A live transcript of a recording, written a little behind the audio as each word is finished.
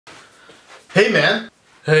Hey man.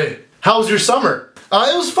 Hey. How was your summer?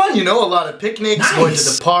 It was fun, you know, a lot of picnics, going to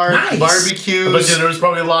the park, barbecues. I bet you there was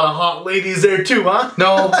probably a lot of hot ladies there too, huh?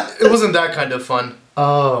 No, it wasn't that kind of fun.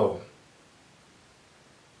 Oh.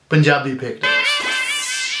 Punjabi picnics.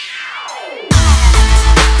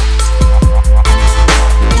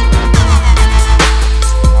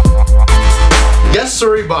 Yes,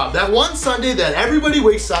 sorry, Bob. That one Sunday that everybody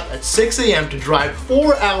wakes up at 6 a.m. to drive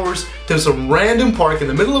 4 hours to some random park in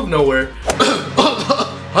the middle of nowhere.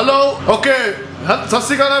 Hello, okay. ਸਤਿ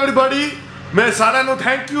ਸ਼੍ਰੀ ਅਕਾਲ everybody. ਮੈਂ ਸਾਰਿਆਂ ਨੂੰ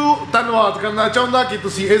thank you ਧੰਨਵਾਦ ਕਰਨਾ ਚਾਹੁੰਦਾ ਕਿ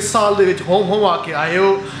ਤੁਸੀਂ ਇਸ ਸਾਲ ਦੇ ਵਿੱਚ ਹੋਮ ਆ ਕੇ ਆਏ ਹੋ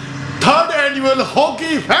 3rd annual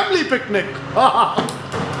hockey family picnic.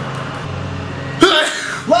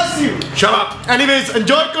 Bless you. Shut up. Anyways,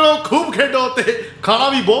 enjoy ਕਰੋ, ਖੂਬ ਖੇਡੋ ਤੇ ਖਾਣਾ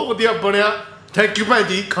ਵੀ ਬਹੁਤ ਵਧੀਆ ਬਣਿਆ. Thank you ਭੈਣ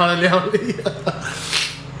ਜੀ ਖਾਣਾ ਲਿਆਉਣ ਲਈ.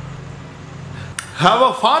 Have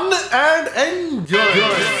a fun and enjoy.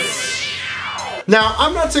 Now,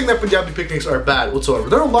 I'm not saying that Punjabi picnics are bad whatsoever.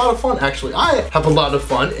 They're a lot of fun, actually. I have a lot of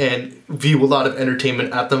fun and view a lot of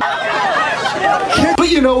entertainment at them. But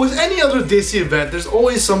you know, with any other Desi event, there's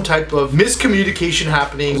always some type of miscommunication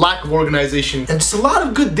happening, lack of organization, and just a lot of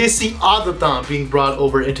good Desi adatan being brought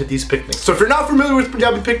over into these picnics. So if you're not familiar with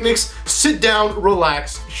Punjabi picnics, sit down,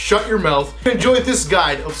 relax, shut your mouth, enjoy this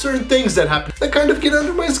guide of certain things that happen that kind of get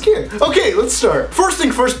under my skin. Okay, let's start. First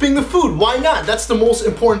thing first being the food. Why not? That's the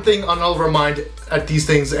most important thing on all of our mind at these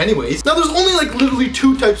things anyways. Now there's only like literally 2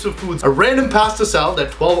 types of foods. A random pasta salad that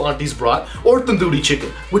 12 aunties brought, or tandoori chicken,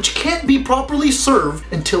 which can't be properly served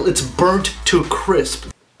until it's burnt to a crisp,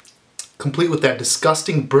 complete with that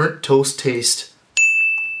disgusting burnt toast taste.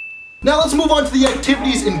 Now let's move on to the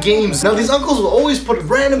activities and games. Now these uncles will always put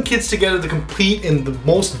random kids together to compete in the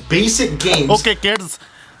most basic games. Okay kids,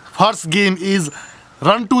 first game is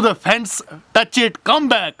run to the fence, touch it,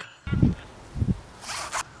 come back.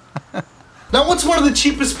 Now what's one of the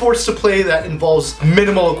cheapest sports to play that involves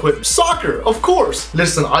minimal equipment? Soccer, of course.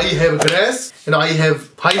 Listen, I have grass and I have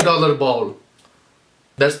 $5 ball.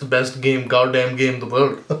 That's the best game, goddamn game in the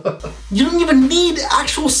world. You don't even need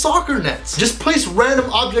actual soccer nets. Just place random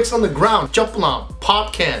objects on the ground. Chaplam,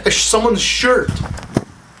 pop can, someone's shirt.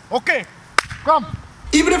 Okay, come.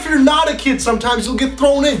 Even if you're not a kid, sometimes you'll get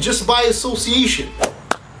thrown in just by association.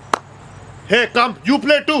 Hey, come, you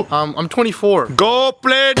play too. I'm 24. Go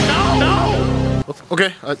play now. No.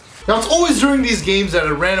 Okay. Now it's always during these games that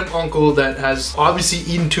a random uncle that has obviously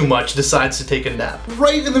eaten too much decides to take a nap.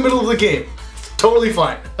 Right in the middle of the game. Totally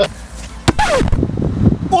fine.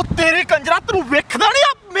 Oh, tere kanjra tu vekhda nahi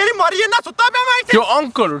ab meri mari na sutta piya main ithe. Your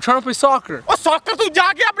uncle trying to play soccer. Oh, soccer tu ja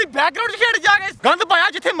ke apni background ch khed ja ke gand paya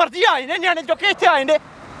jithe marzi aaye ne nyane jo ke ithe aaye ne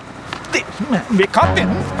te vekha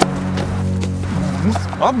tenu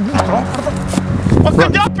ab oh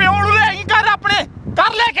kanjra piyo nu le hi kar apne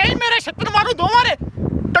kar le ke hi mere ਛਿੱਤਰ ਮਾਰੂ ਦੋਵਾਂ ਨੇ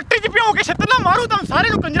ਟੱਟੀ ਚ ਪਿਓ ਕੇ ਛਿੱਤਰ ਨਾ ਮਾਰੂ ਤਾਂ ਸਾਰੇ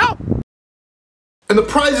ਨੂੰ ਕੰਜਰਾ. And the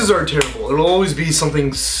prizes are terrible. It'll always be something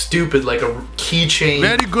stupid like a keychain.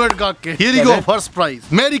 Very good, Kake. Here you go, first prize.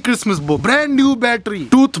 Merry Christmas book. Brand new battery.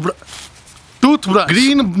 Toothbrush.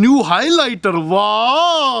 Green new highlighter.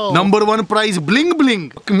 Wow. Number 1 prize, bling bling.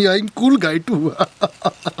 Me, I'm cool guy too.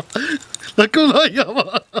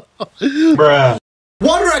 Bruh.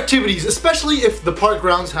 Water activities, especially if the park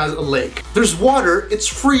grounds has a lake. There's water, it's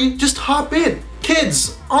free, just hop in. Kids,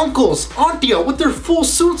 uncles, auntie with their full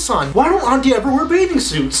suits on. Why don't auntie ever wear bathing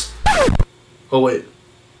suits? Oh wait,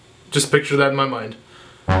 just picture that in my mind.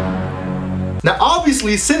 Now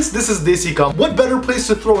obviously, since this is Desi Kam, what better place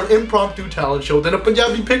to throw an impromptu talent show than a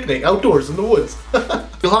Punjabi picnic outdoors in the woods?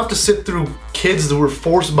 You'll have to sit through kids that were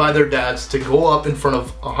forced by their dads to go up in front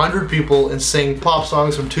of 100 people and sing pop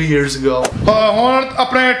songs from 2 years ago. ਹੁਣ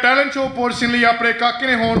ਆਪਣੇ talent show portion ਲਈ ਆਪਣੇ ਕਾਕੇ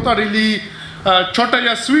ਨੇ ਹੁਣ ਤੁਹਾਡੇ ਲਈ ਛੋਟਾ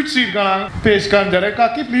ਜਿਹਾ sweet ਗਾਣਾ ਪੇਸ਼ ਕਰਨ ਜਾ ਰਿਹਾ.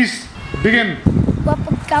 ਕਾਕੀ please begin.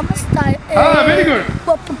 Wapagama style. Very good.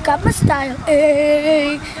 Wapagama style.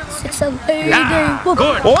 6 of 8.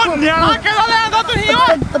 Good. Oh, nyana keda le aanda tuhi ho?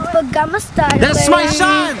 Wapagama style. That's my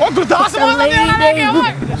son. Oh, Gurdas maan da nyana le ke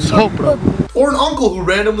hoy. So proud. Or an uncle who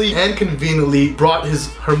randomly and conveniently brought his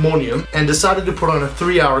harmonium and decided to put on a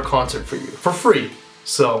 3-hour concert for you for free.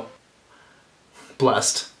 So,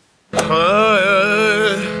 blessed.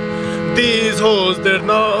 These hoes, they're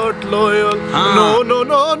not loyal. No, no,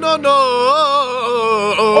 no, no, no.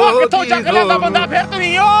 Oh, kitho ja ke lenda banda phir tu nahi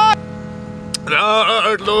ho?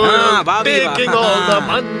 Not loyal. Taking all the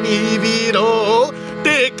money we know.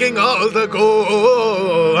 Taking all the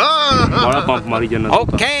gold.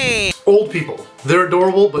 Okay. Old people. They're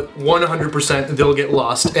adorable, but 100% they'll get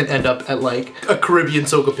lost and end up at like a Caribbean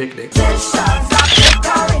soca picnic.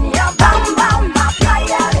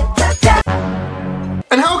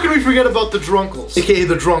 And how can we forget about the drunkles? AKA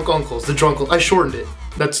the drunk uncles, the drunkle. I shortened it.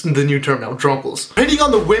 That's the new term now, drunkles. Hitting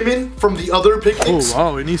on the women from the other picnics. Oh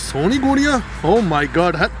wow, any Sony Godia? Oh my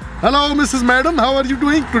god. Hello, Mrs. Madam, how are you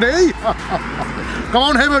doing today? Come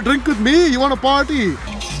on, have a drink with me. You want a party?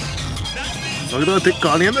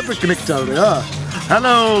 Picnic.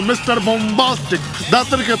 Hello, Mr. Bombastic.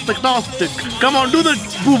 Come on, do the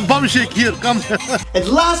bum shake here. Come. And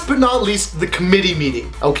last but not least, the committee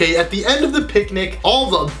meeting. Okay, at the end of the picnic, all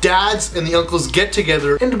the dads and the uncles get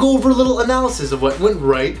together and go over a little analysis of what went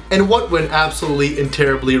right and what went absolutely and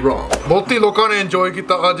terribly wrong. ਬਹੁਤੀ ਲੋਕਾਂ ਨੇ enjoy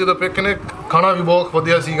ਕੀਤਾ ਅੱਜ ਦਾ picnic ਖਾਣਾ ਵੀ ਬਹੁਤ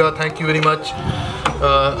ਵਧੀਆ ਸੀਗਾ thank you very much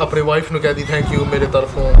ਆਪਣੀ ਵਾਈਫ ਨੂੰ ਕਹਿ ਦੀ ਥੈਂਕ ਯੂ ਮੇਰੇ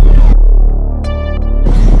ਤਰਫੋਂ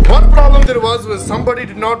One problem there was somebody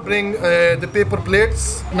did not bring the paper plates.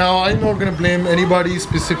 Now I'm not gonna blame anybody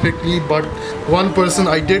specifically, but one person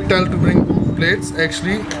I did tell to bring plates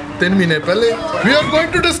actually 3 ਮਹੀਨੇ ਪਹਿਲੇ. We are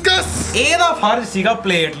going to discuss. ਇਹਦਾ ਫਰਜ਼ ਸੀਗਾ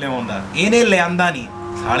plate ਲਿਆਉਣ ਦਾ ਇਹਨੇ ਲਿਆਂਦਾ ਨਹੀਂ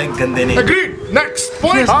ਸਾਲੇ ਗੰਦੇ ਨੇ. Agreed. Next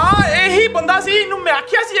point. ਹਾਂ ਇਹੀ ਬੰਦਾ ਸੀ ਇਹਨੂੰ ਮੈਂ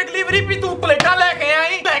ਆਖਿਆ ਸੀ ਅਗਲੀ ਵਾਰੀ ਵੀ ਤੂੰ ਪਲੇਟਾਂ ਲੈ ਕੇ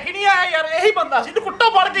ਆਈ ਲੈ ਕੇ ਨਹੀਂ ਆਇਆ ਯਾਰ ਇਹੀ ਬੰਦਾ ਸੀ ਤੂੰ ਕੁੱਟੋ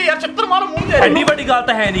ਫੜ ਕੇ ਯਾਰ ਛੱਤਰ ਮਾਰੋ ਮੂੰਹ ਤੇ ਐਡੀ ਵੱਡੀ ਗੱਲ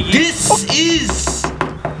ਤਾਂ ਹੈ ਨਹੀਂ This is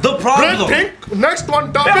the problem. Next one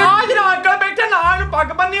topic. ਆਜ ਨਾ ਅੰਕਲ ਬੈਠੇ ਨਾ ਇਹਨੂੰ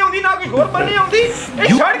ਪੱਗ ਬੰਨੀ ਆਉਂਦੀ ਨਾ ਕੋਈ ਹੋਰ ਬੰਨੀ ਆਉਂਦੀ ਇਹ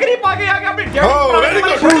ਸ਼ਰਟਗਰੀ ਪਾ ਕੇ ਆ ਗਿਆ ਭਿੱਟਿਆ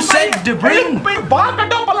Who said to bring ਬਾਹਰ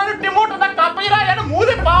ਕੱਢੋ ਪੱਲਾ ਨੂੰ ਟਿਮੋਟੋ ਦਾ ਕੱਪ ਜਿਹੜਾ ਇਹਨੂੰ ਮੂੰਹ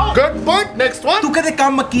ਤੇ ਪਾਓ Good point. Next one. ਤੂੰ ਕਦੇ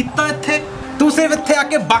ਕੰਮ ਕੀਤਾ ਇੱਥੇ ਤੂੰ ਸਿਰਫ ਇੱਥੇ ਆ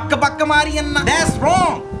ਕੇ ਬੱਕ ਮਾਰੀ ਜਾਂਦਾ That's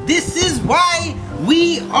wrong. This is why we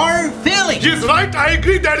are failing. He's right. I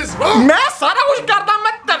agree. That is wrong. ਮੈਂ ਸਾਰਾ ਕੁਝ ਕਰਦਾ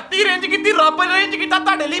ਮੈਂ ਧਰਤੀ ਰੇਂਜ ਕੀਤੀ ਰੱਬ ਰੇਂਜ ਕੀਤਾ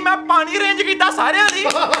ਤੁਹਾਡੇ ਲਈ ਮੈਂ ਪਾਣੀ ਰੇਂਜ ਕੀਤਾ ਸਾਰਿਆਂ ਲਈ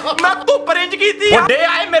ਮੈਂ ਧੁੱਪ ਰੇਂਜ ਕੀਤੀ ਵੱਡੇ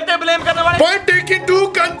ਆਏ ਮੇਰੇ ਤੇ ਬਲੇਮ ਕਰਨ ਵਾਲੇ Point taken into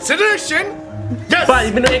consideration. Yes.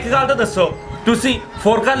 ਭਾਈ ਮੈਨੂੰ ਇੱਕ ਗੱਲ ਤਾਂ ਦੱਸੋ ਤੁਸੀਂ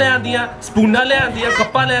ਫੋਰਕਾਂ ਲੈ ਆਂਦੀਆਂ ਸਪੂਨਾਂ ਲੈ ਆਂਦੀਆਂ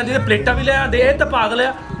ਕੱਪਾਂ ਲੈ ਆਂਦੀਆਂ ਪਲੇਟਾਂ ਵੀ ਲੈ ਆਂਦੇ ਇਹ ਤਾਂ ਪਾਗਲ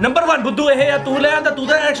ਆ ਨੰਬਰ 1 ਬੁੱਧੂ ਇਹ ਆ ਤੂੰ ਲੈ ਆਂਦਾ ਤੂੰ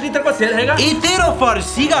ਤਾਂ ਐਕਚੁਅਲੀ ਤੇਰੇ ਕੋਲ ਸਿਰ ਹੈਗਾ ਇਹ ਤੇਰਾ ਫਰਜ਼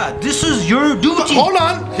ਸੀਗਾ This is your duty. Hold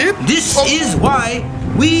on. This is why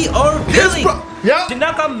we are failing. Yeah.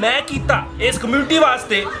 ਜਿੰਨਾ ਕੰਮ ਮੈਂ ਕੀਤਾ ਇਸ ਕਮਿਊਨਿਟੀ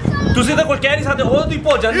ਵਾਸਤੇ ਤੁਸੀਂ ਤਾਂ ਕੋਈ ਕਹਿ ਨਹੀਂ ਸਕਦੇ ਉਹ ਤੁਸੀਂ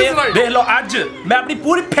ਭੁੱਲ ਜਾਂਦੇ ਆ ਦੇਖ ਲਓ ਅੱਜ ਮੈਂ ਆਪਣੀ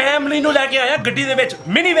ਪੂਰੀ ਫੈਮਿਲੀ ਨੂੰ ਲੈ ਕੇ ਆਇਆ ਗੱਡੀ ਦੇ ਵਿੱਚ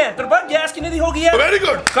ਮਿਨੀ ਵੈਨ ਤੇਰੇ ਕੋਲ ਗੈਸ ਕਿੰਨੇ ਦੀ ਹੋ ਗਈ ਹੈ Very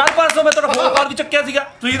good. ਕੱਲ ਪਰਸੋਂ ਮੈਂ ਤੁਹਾਡਾ ਫੋਨ ਕਾਲ ਵੀ ਚੱਕਿਆ ਸੀਗਾ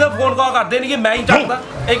ਤੁਸੀਂ ਤਾਂ ਫੋਨ ਕਾਲ ਕਰਦੇ ਨਹੀਂਗੇ ਮੈਂ ਹੀ ਚੱਕਦਾ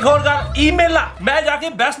ਇੱਕ ਹੋਰ ਗੱਲ ਈਮੇਲ ਆ ਮੈਂ ਜਾ ਕੇ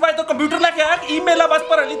ਬੈਸਟ ਬਾਏ ਤੋਂ ਕੰਪਿਊਟਰ ਲੈ ਕੇ ਆਇਆ ਈਮੇਲ ਆ ਬਸ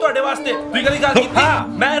ਭਰਨ ਲਈ ਤੁਹਾਡੇ ਵਾਸਤੇ ਤੁਸੀਂ ਕਦੀ ਗੱਲ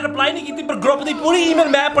ਕੀਤੀ ਮੈਂ ਰਿਪਲਾਈ ਨਹੀਂ ਕੀਤੀ ਪਰ ਗਰੁੱਪ ਦੀ ਪੂਰੀ ਈਮੇਲ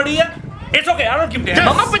ਮੈਂ ਪੜ੍ਹੀ ਆ It's okay, I don't give a damn.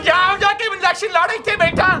 ਮਮਾ ਪੰਜਾਬ ਜਾ ਕੇ ਇਲੈਕਸ਼ਨ ਲੜ ਇੱਥੇ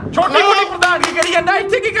ਬੈਠਾ ਛੋਟੀ ਮੋਟੀ ਪ੍ਰਧਾਨਗੀ ਕਰੀ ਜਾਂਦਾ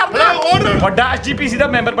ਇੱਥੇ ਕੀ ਕਰਦਾ ਵੱਡਾ ਐਸਜੀਪੀਸੀ ਦਾ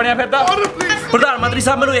ਮੈਂਬਰ ਬਣਿਆ ਫਿਰਦਾ ਪ੍ਰਧਾਨ ਮੰਤਰੀ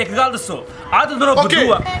ਸਾਹਿਬ ਮੈਨੂੰ ਇੱਕ ਗੱਲ ਦੱਸੋ ਆਹ ਤਾਂ ਦੋਨੋਂ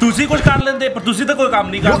ਬੁੱਧੂ ਆ ਤੁਸੀਂ ਕੁਝ ਕਰ ਲੈਂਦੇ ਪਰ ਤੁਸੀਂ ਤਾਂ ਕੋਈ ਕੰਮ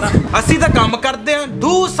ਨਹੀਂ ਕਰਦਾ ਅਸੀਂ ਤਾਂ ਕੰਮ ਕਰਦੇ ਹਾਂ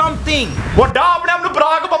Do something. ਵੱਡਾ ਆਪਣੇ ਆਪ ਨੂੰ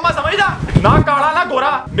ਬਰਾਕ ਬੰਮਾ ਸਮਝਦਾ ਨਾ ਕਾਲਾ ਨਾ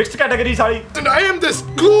ਗੋਰਾ ਮਿਕਸ ਕੈਟਾਗਰੀ ਸਾਲੀ And I am this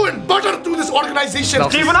glue and butter to this organization.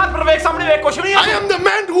 ਜੀਵਨਾਥ ਪ੍ਰਵੇਕ ਸਾਹਮਣੇ ਵੇਖ ਕੁਛ ਨਹੀਂ I am the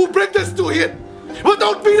man who bring this to here.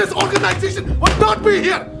 Without me, this organization would not be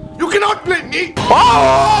here. You cannot blame me.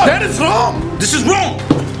 That is wrong. This is wrong.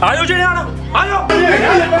 ਆਇਓ ਜਿਹੜੇ ਆਣਾ ਆਇਓ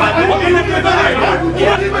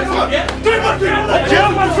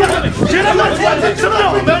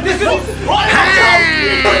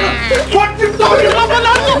What you talking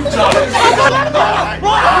about?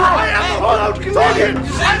 Canadian.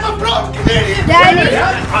 I'm a proud Canadian. Daddy.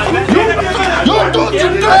 You don't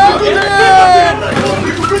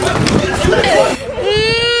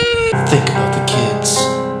Think about the kids.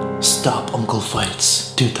 Stop Uncle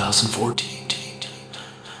Fights 2014.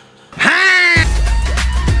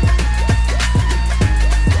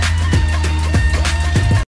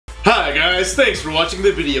 Hi guys, thanks for watching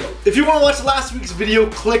the video. If you want to watch last week's video,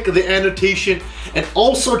 click the annotation and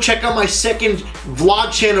also check out my second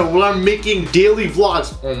vlog channel where I'm making daily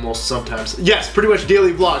vlogs, almost sometimes. Yes, pretty much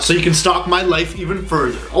daily vlogs, so you can stalk my life even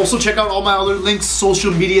further. Also check out all my other links,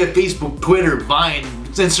 social media, Facebook, Twitter, Vine,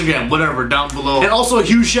 Instagram, whatever, down below. And also a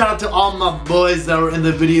huge shout out to all my boys that were in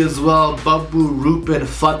the video as well. BABBU, RUPAN,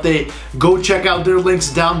 FATEH. Go check out their links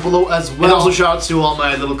down below as well. And also shout out to all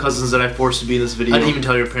my little cousins that I forced to be in this video. I didn't even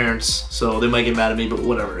tell your parents, so they might get mad at me, but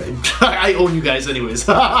whatever. I own you guys anyways.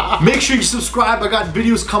 Make sure you subscribe. I got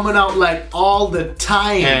videos coming out like all the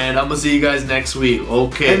time. And I'm gonna see you guys next week.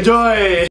 Okay. Enjoy!